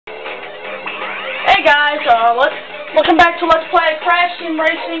Hey guys, welcome back to Let's Play Crash Team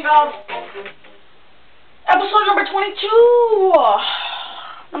Racing of episode number 22.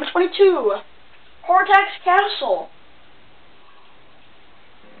 Number 22, Cortex Castle.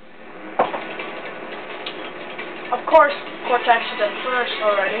 Of course, Cortex is in first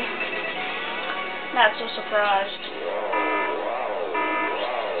already. Not so surprised.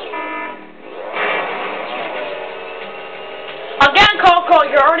 Again, Coco,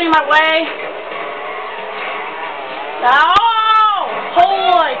 you're already in my way. Now,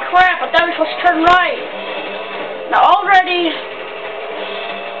 holy crap, I thought we were supposed to turn right. Now already,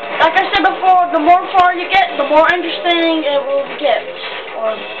 like I said before, the more far you get, the more interesting it will get.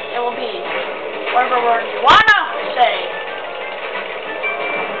 Or it will be. Whatever word you wanna say.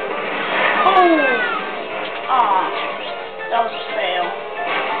 Boom. Aw, that was a fail.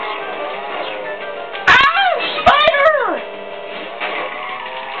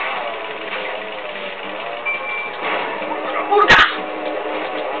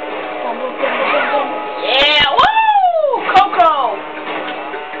 Yeah, woo! Coco!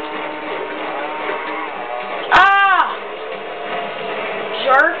 Ah!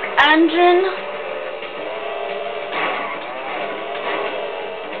 Jerk engine.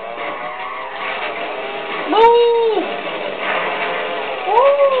 Move! Woo!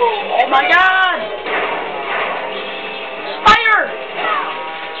 Oh my god! Fire!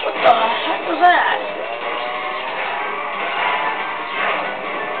 What the heck was that?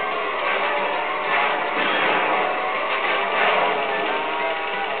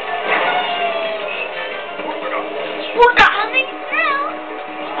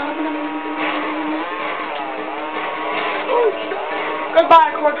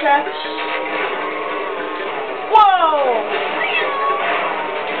 Goodbye, Cortex. Whoa!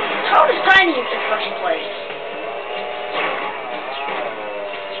 How does Tiny get first place?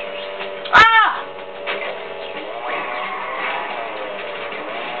 Ah!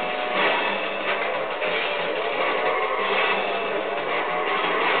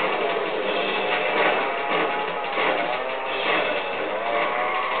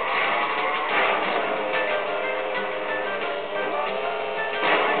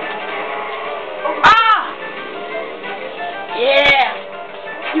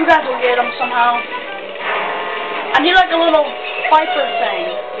 You guys will get them somehow. I need like a little viper thing.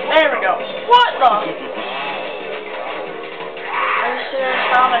 There we go. What the? Are you serious?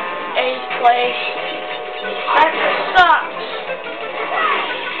 I'm in 8th place. That sucks.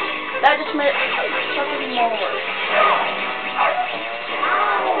 That just made something more worse.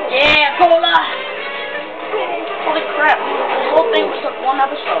 Yeah, Cola! Holy crap. This whole thing was like one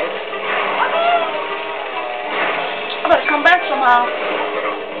episode. I better come back somehow.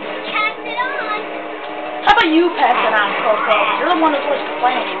 How about you pass it on, Coco? You're the one that's always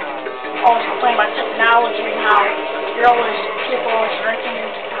complaining. Always complaining about technology and how people always drinking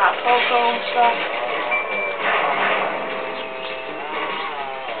hot cocoa and stuff.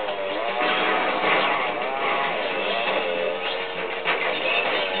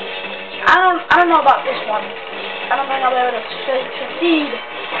 I don't know about this one. I don't think I'll be able to succeed.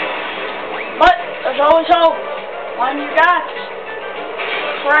 But there's always hope when you got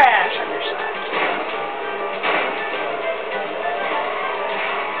Crash on your side.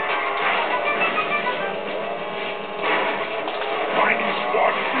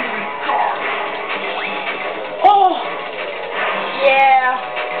 Oh, yeah,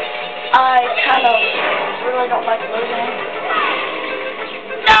 I kind of really don't like losing.